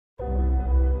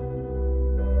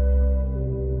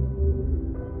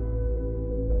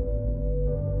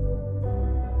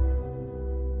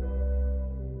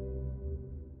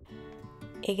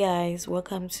Hey guys,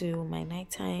 welcome to my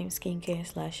nighttime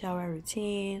skincare / shower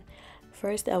routine.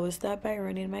 First, I will start by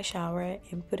running my shower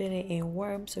and putting it in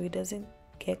warm so it doesn't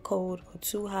get cold or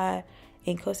too hot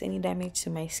and cause any damage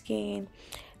to my skin.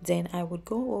 Then I would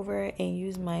go over and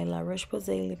use my La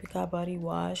Roche-Posay Lipikar body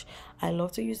wash. I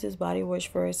love to use this body wash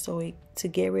first to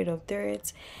get rid of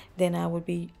dirt. Then I would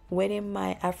be wetting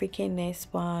my African neck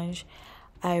sponge.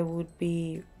 I would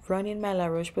be running my La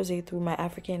Roche-Posay through my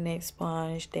African neck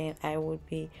sponge. Then I would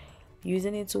be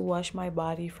using it to wash my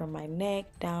body from my neck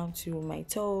down to my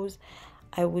toes.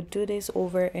 I would do this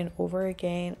over and over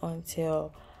again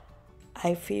until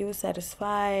I feel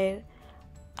satisfied.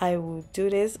 I will do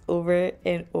this over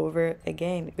and over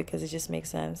again because it just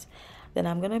makes sense. Then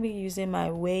I'm going to be using my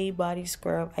Ouai body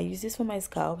scrub. I use this for my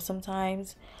scalp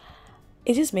sometimes.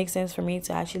 It just makes sense for me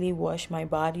to actually wash my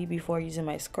body before using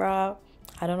my scrub.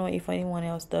 I don't know if anyone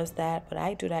else does that, but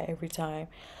I do that every time.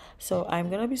 So I'm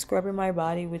going to be scrubbing my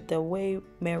body with the Ouai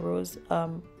Mel's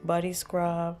body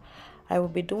scrub. I will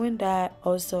be doing that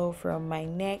also from my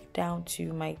neck down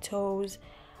to my toes.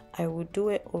 I will do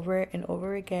it over and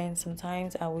over again.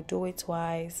 Sometimes I will do it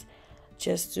twice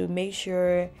just to make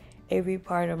sure every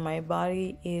part of my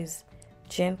body is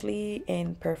gently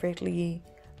and perfectly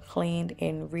cleaned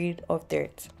and rid of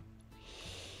dirt.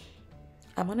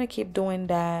 I'm gonna keep doing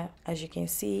that as you can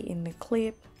see in the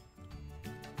clip.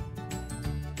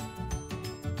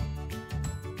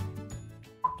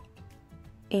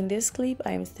 In this clip,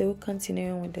 I'm still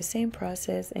continuing with the same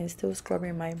process and still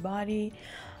scrubbing my body.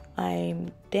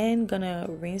 I'm then gonna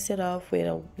rinse it off with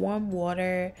a warm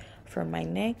water from my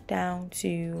neck down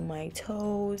to my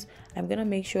toes. I'm gonna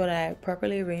make sure that I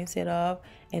properly rinse it off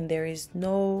and there is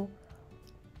no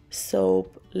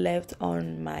soap left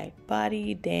on my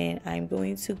body. Then I'm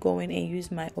going to go in and use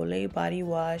my Olay body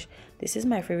wash. This is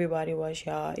my favorite body wash,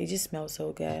 y'all. It just smells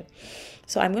so good.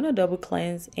 So I'm gonna double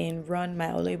cleanse and run my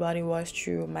Olay body wash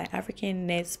through my African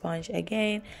neck sponge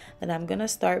again. Then I'm gonna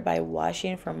start by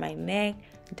washing from my neck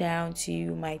down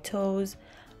to my toes.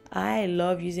 I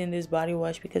love using this body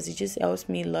wash because it just helps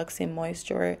me lux in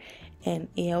moisture and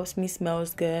it helps me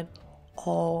smells good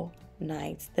all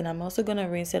night. Then I'm also gonna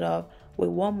rinse it off with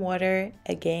warm water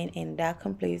again, and that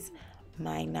completes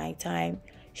my nighttime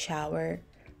shower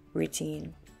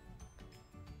routine.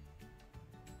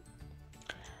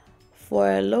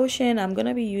 For lotion, I'm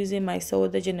gonna be using my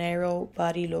Janeiro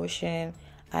body lotion.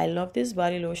 I love this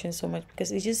body lotion so much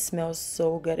because it just smells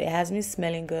so good. It has me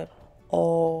smelling good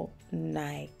all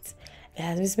night. It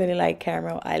has me smelling like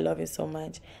caramel. I love it so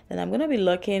much. Then I'm gonna be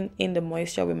locking in the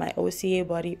moisture with my Osea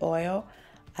body oil.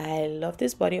 I love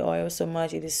this body oil so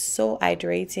much. It is so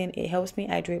hydrating. It helps me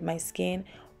hydrate my skin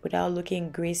without looking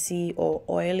greasy or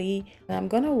oily. And I'm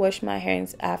gonna wash my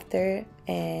hands after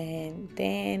and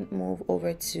then move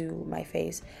over to my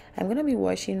face. I'm gonna be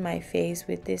washing my face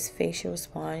with this facial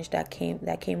sponge that came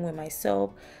with my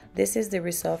soap. This is the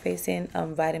resurfacing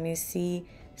vitamin C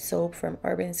soap from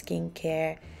Urban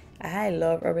Skincare. I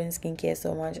love Urban Skincare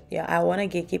so much. Yeah, I want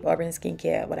to keep Urban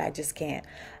Skincare, but I just can't.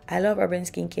 I love Urban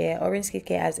Skincare. Urban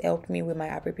Skincare has helped me with my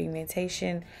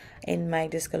hyperpigmentation and my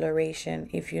discoloration.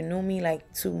 If you knew me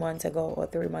like 2 months ago or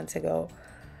 3 months ago,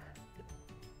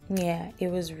 yeah,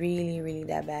 it was really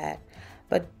that bad.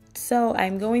 But so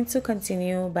I'm going to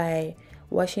continue by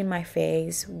washing my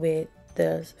face with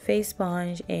the face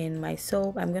sponge and my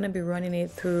soap. I'm going to be running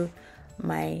it through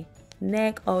my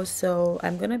neck also.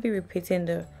 I'm going to be repeating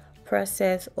the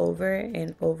process over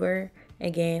and over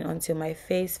again until my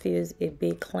face feels a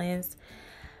bit cleansed.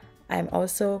 I'm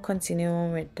also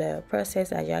continuing with the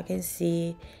process as y'all can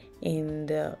see in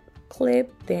the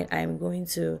clip. Then I'm going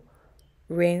to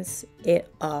rinse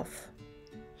it off.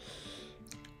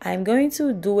 I'm going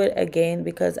to do it again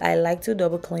because I like to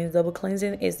double cleanse. Double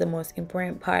cleansing is the most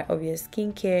important part of your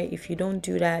skincare. If you don't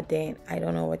do that, then I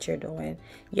don't know what you're doing.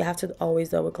 You have to always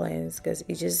double cleanse because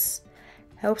it just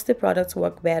helps the product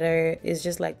work better. It's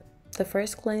just like the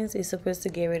first cleanse is supposed to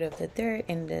get rid of the dirt,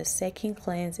 and the second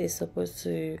cleanse is supposed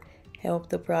to help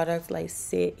the product like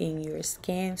sit in your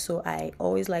skin. So I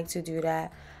always like to do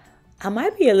that. I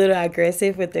might be a little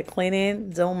aggressive with the cleaning.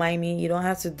 Don't mind me. You don't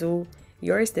have to do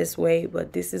yours this way,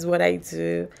 but this is what I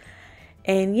do.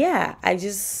 And yeah, I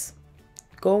just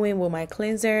go in with my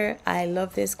cleanser. I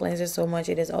love this cleanser so much.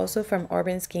 It is also from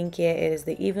Urban Skincare. It is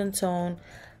the Even Tone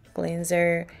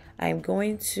cleanser. I'm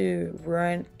going to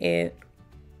run it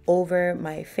over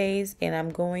my face and I'm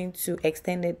going to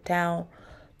extend it down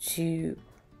to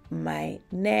my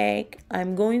neck.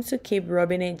 I'm going to keep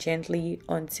rubbing it gently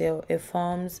until it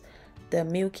forms the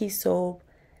milky soap.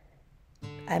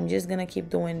 I'm just gonna keep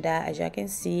doing that. As you can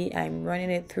see, I'm running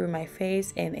it through my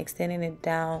face and extending it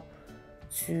down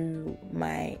to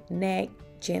my neck,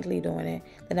 gently doing it.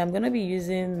 Then I'm gonna be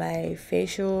using my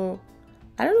facial,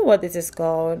 I don't know what this is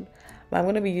called, but I'm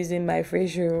gonna be using my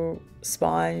facial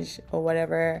sponge or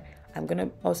whatever. I'm gonna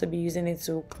also be using it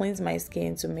to cleanse my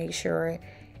skin to make sure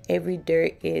every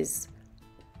dirt is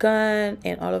gone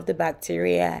and all of the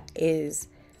bacteria is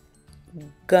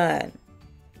gone,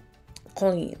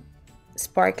 clean,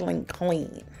 sparkling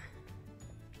clean.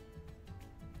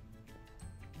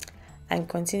 And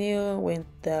continue with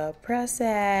the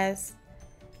process.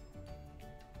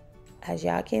 As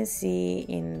y'all can see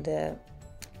in the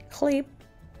clip,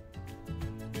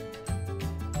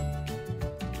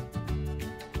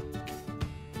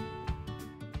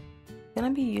 I'm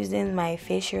gonna be using my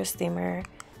facial steamer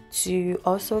to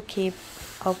also keep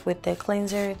up with the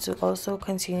cleanser, to also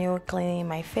continue cleaning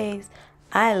my face.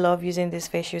 I love using this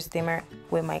facial steamer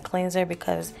with my cleanser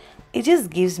because it just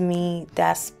gives me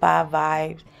that spa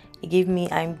vibe. It gives me,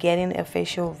 I'm getting a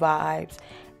facial vibes.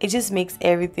 It just makes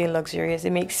everything luxurious. It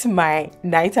makes my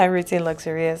nighttime routine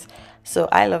luxurious. So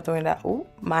I love doing that. Oh,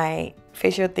 my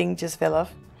facial thing just fell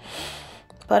off.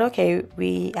 But okay,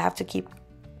 we have to keep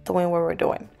doing what we're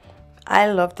doing.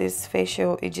 I love this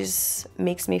facial. It just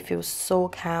makes me feel so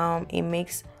calm.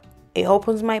 It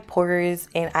opens my pores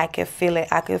and I can feel it.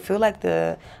 I can feel like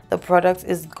the product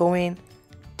is going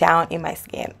down in my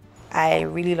skin. I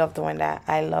really love doing that.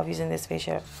 I love using this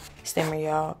facial steamer,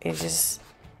 y'all. It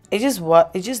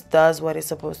just does what it's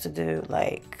supposed to do.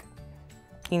 Like,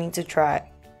 you need to try.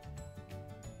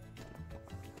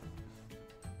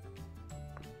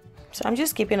 So I'm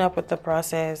just keeping up with the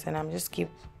process, and I'm just keep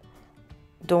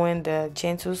doing the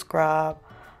gentle scrub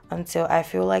until I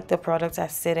feel like the products are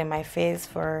sit in my face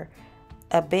for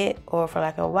a bit or for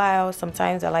like a while.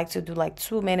 Sometimes I like to do like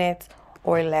 2 minutes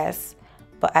or less,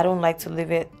 but I don't like to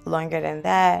leave it longer than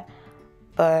that.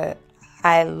 But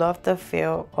I love the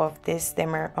feel of this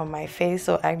steamer on my face,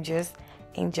 so I'm just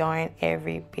enjoying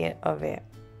every bit of it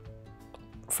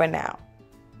for now.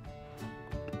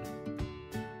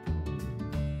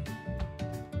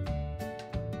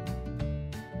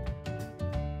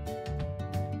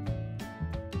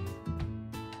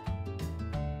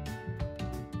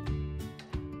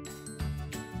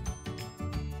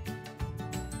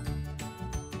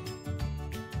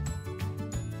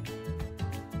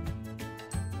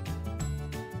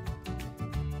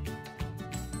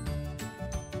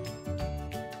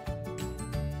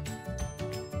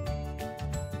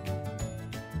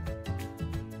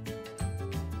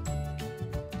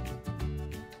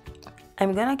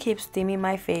 I'm gonna keep steaming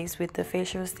my face with the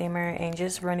facial steamer and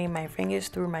just running my fingers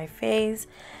through my face.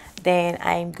 Then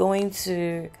I'm going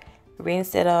to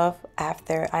rinse it off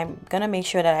after. I'm gonna make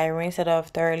sure that I rinse it off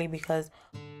thoroughly because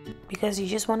you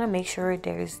just want to make sure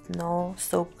there's no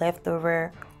soap left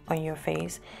over on your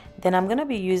face. Then I'm gonna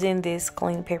be using this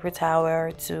clean paper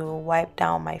towel to wipe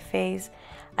down my face.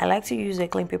 I like to use a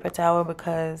clean paper towel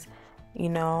because, you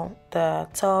know, the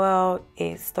towel,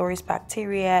 it stores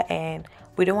bacteria and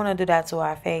we don't want to do that to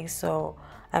our face. So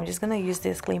I'm just gonna use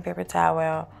this clean paper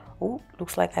towel. Ooh,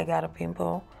 looks like I got a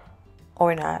pimple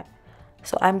or not.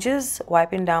 So I'm just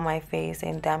wiping down my face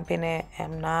and damping it.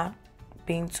 I'm not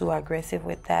being too aggressive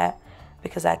with that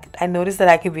because I noticed that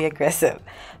I could be aggressive.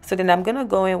 So then I'm gonna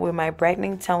go in with my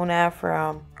brightening toner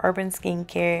from Urban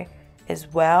Skincare as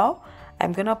well.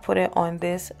 I'm gonna put it on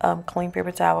this clean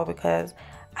paper towel because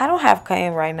I don't have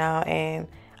cotton right now and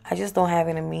I just don't have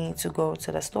any means to go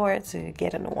to the store to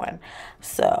get a new one.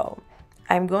 So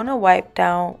I'm gonna wipe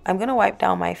down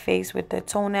my face with the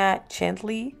toner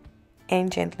gently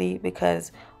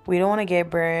because we don't want to get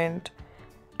burned.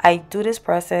 I do this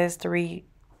process 3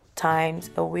 times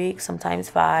a week, sometimes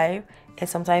 5 and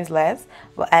sometimes less,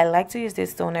 but I like to use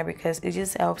this toner because it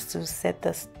just helps to set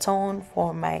the tone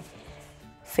for my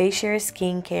facial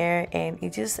skincare, and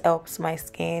it just helps my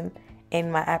skin and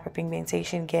my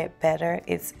hyperpigmentation get better.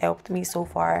 It's helped me so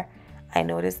far. I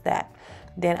noticed that.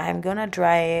 Then I'm gonna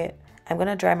dry it. I'm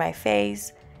gonna dry my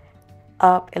face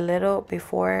up a little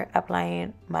before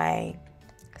applying my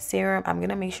serum. I'm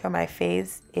gonna make sure my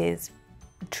face is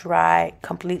dry,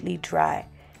 completely dry.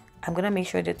 I'm gonna make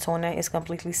sure the toner is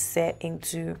completely set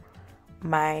into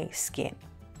my skin.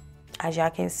 As y'all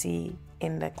can see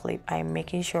in the clip, I'm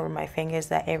making sure with my fingers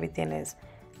that everything is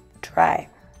dry.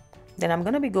 Then I'm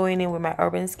going to be going in with my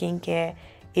Urban Skincare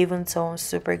Even Tone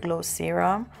Super Glow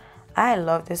Serum. I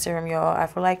love this serum, y'all. I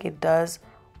feel like it does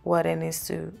what it needs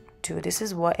to do. This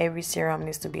is what every serum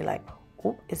needs to be like.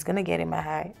 Oop, it's going to get in my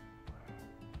eye.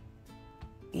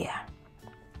 Yeah.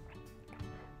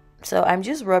 So I'm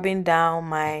just rubbing down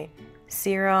my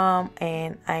serum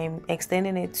and I'm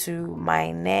extending it to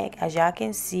my neck. As y'all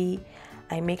can see,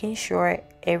 I'm making sure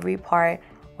every part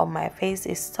of my face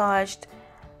is touched.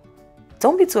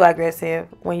 Don't be too aggressive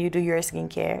when you do your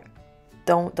skincare.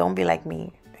 Don't be like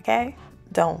me, okay?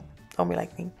 Don't be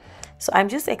like me. So I'm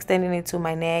just extending it to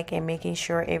my neck and making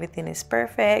sure everything is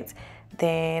perfect.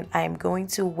 Then I'm going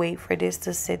to wait for this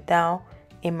to sit down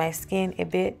in my skin a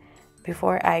bit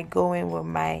before I go in with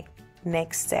my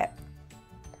next step.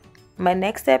 My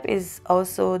next step is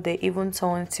also the Even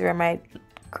Tone Ceramide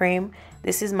Cream.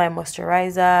 This is my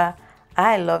moisturizer.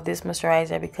 I love this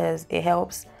moisturizer because it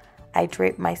helps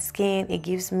hydrate my skin. It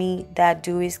gives me that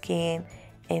dewy skin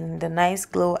and the nice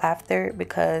glow after,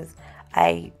 because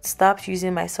I stopped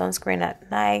using my sunscreen at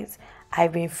night.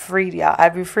 I've been freed, y'all.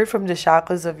 I've been freed from the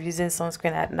shackles of using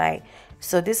sunscreen at night.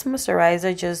 So this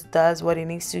moisturizer just does what it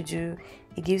needs to do.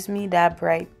 It gives me that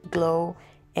bright glow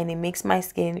and it makes my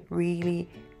skin really,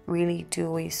 really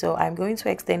dewy. So I'm going to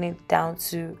extend it down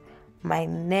to my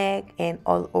neck and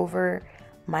all over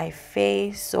my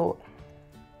face, so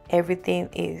everything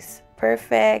is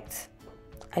perfect.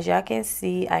 As y'all can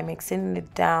see, I'm extending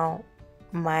it down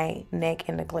my neck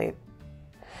and the clip.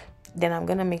 Then I'm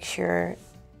gonna make sure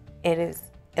it is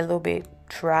a little bit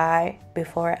dry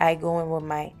before I go in with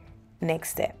my next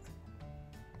step.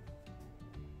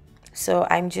 So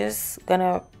I'm just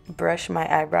gonna brush my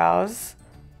eyebrows.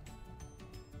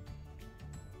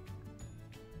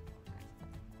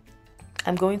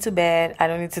 I'm going to bed. I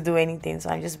don't need to do anything, so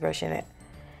I'm just brushing it.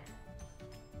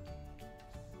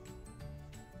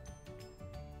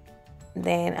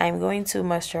 Then I'm going to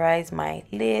moisturize my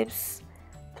lips.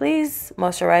 Please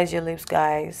moisturize your lips,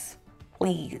 guys.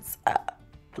 Please,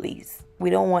 please. We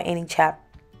don't want any chapped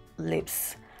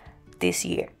lips this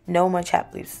year. No more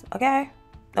chapped lips, okay?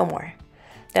 No more.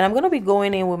 Then I'm going to be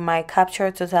going in with my Capture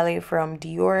Totale from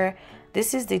Dior.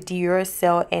 This is the Dior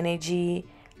Cell Energy.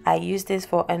 I use this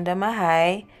for under my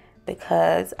eye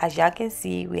because, as y'all can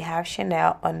see, we have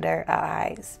Chanel under our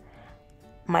eyes.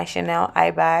 My Chanel eye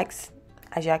bags,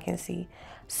 as y'all can see.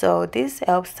 So this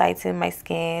helps tighten my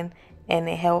skin and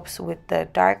it helps with the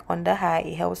dark under eye.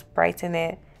 It helps brighten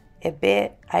it a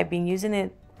bit. I've been using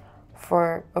it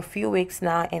for a few weeks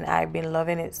now and I've been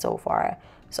loving it so far.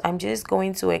 So I'm just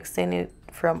going to extend it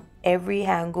from every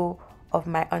angle of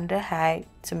my under eye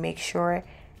to make sure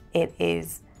it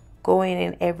is going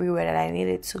in everywhere that I need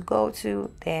it to go to.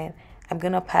 Then I'm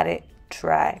gonna pat it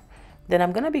dry. Then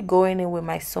I'm gonna be going in with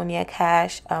my Sonia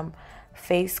Kash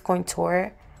face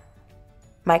contour,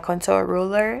 my contour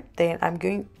roller. Then I'm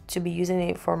going to be using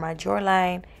it for my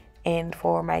jawline and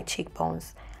for my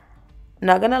cheekbones.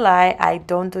 Not gonna lie, I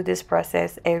don't do this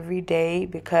process every day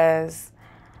because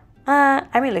I'm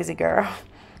a lazy girl.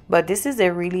 But this is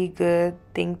a really good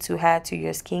thing to add to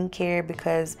your skincare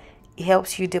because it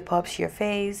helps you depuff your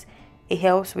face. It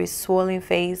helps with swollen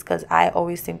face because I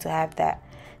always seem to have that.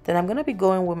 Then I'm going to be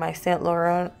going with my Saint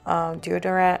Laurent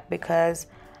deodorant because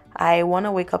I want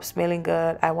to wake up smelling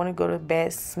good. I want to go to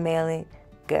bed smelling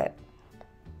good.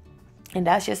 And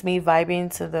that's just me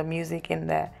vibing to the music in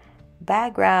the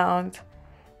background.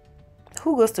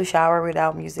 Who goes to shower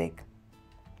without music?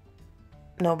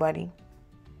 Nobody.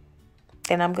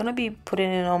 Then I'm going to be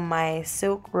putting it on my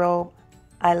silk robe.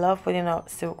 I love putting on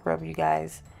silk robe, you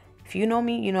guys. If you know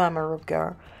me, you know I'm a robe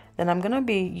girl. Then I'm going to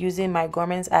be using my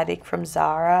Gourmands Addict from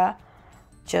Zara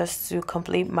just to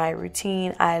complete my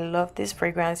routine. I love this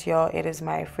fragrance, y'all. It is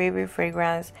my favorite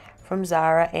fragrance from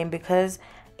Zara. And because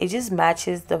it just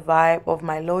matches the vibe of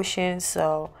my lotion,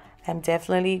 so I'm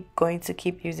definitely going to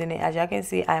keep using it. As y'all can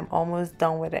see, I'm almost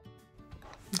done with it.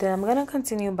 Then I'm going to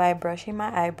continue by brushing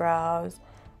my eyebrows.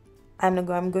 I'm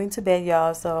going to bed,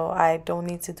 y'all, so I don't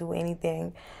need to do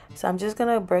anything. So I'm just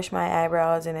gonna brush my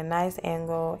eyebrows in a nice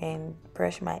angle and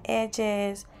brush my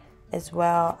edges as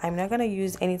well. I'm not gonna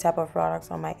use any type of products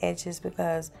on my edges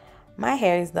because my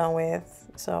hair is done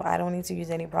with, so I don't need to use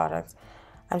any products.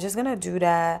 I'm just gonna do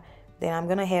that. Then I'm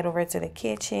gonna head over to the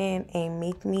kitchen and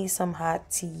make me some hot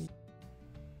tea.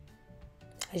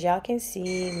 As y'all can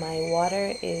see, my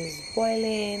water is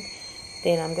boiling.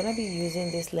 Then I'm going to be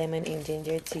using this lemon and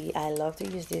ginger tea. I love to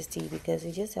use this tea because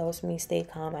it just helps me stay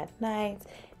calm at night.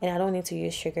 And I don't need to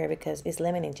use sugar because it's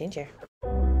lemon and ginger.